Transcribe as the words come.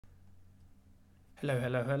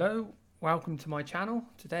Hello. Welcome to my channel.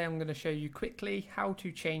 Today I'm going to show you quickly how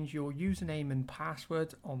to change your username and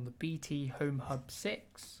password on the BT Home Hub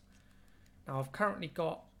 6. Now I've currently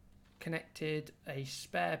got connected a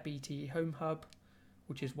spare BT Home Hub,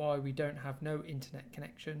 which is why we don't have no internet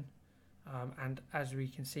connection. And as we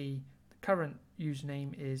can see, the current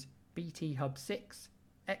username is BT Hub 6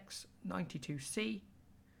 X92C.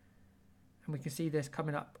 And we can see this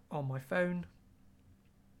coming up on my phone.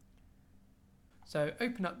 So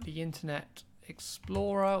open up the Internet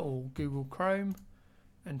Explorer or Google Chrome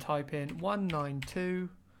and type in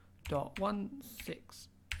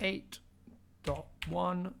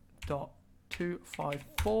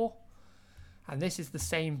 192.168.1.254, and this is the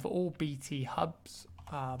same for all BT hubs.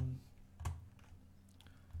 Then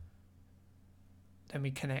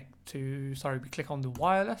we click on the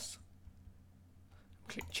wireless,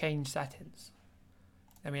 click change settings.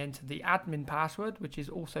 Then we enter the admin password, which is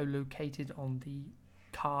also located on the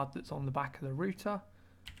card that's on the back of the router.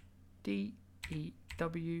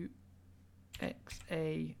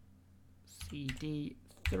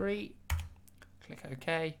 DEWXACD3. Click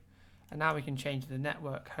OK. And now we can change the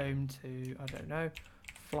network home to, I don't know,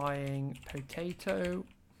 Flying Potato.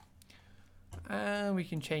 And we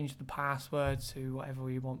can change the password to whatever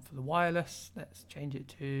we want for the wireless. Let's change it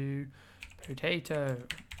to Potato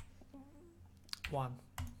 1.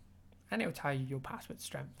 And it will tell you your password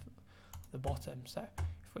strength at the bottom. So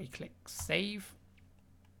if we click save,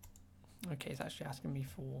 okay, it's actually asking me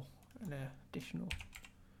for an additional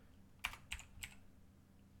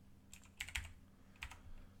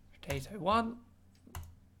Potato 1. Oh,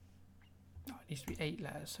 it needs to be 8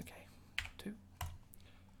 letters. Okay, 2.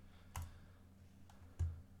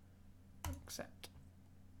 Accept.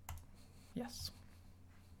 Yes.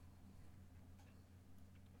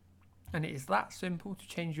 And it is that simple to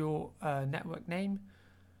change your network name.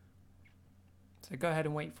 So go ahead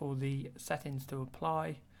and wait for the settings to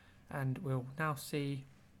apply, and we'll now see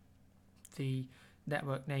the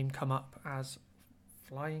network name come up as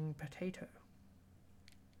Flying Potato,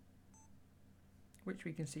 which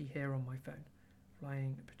we can see here on my phone.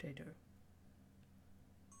 Flying Potato.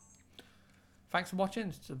 Thanks for watching.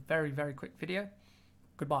 It's a very quick video.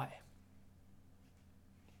 Goodbye.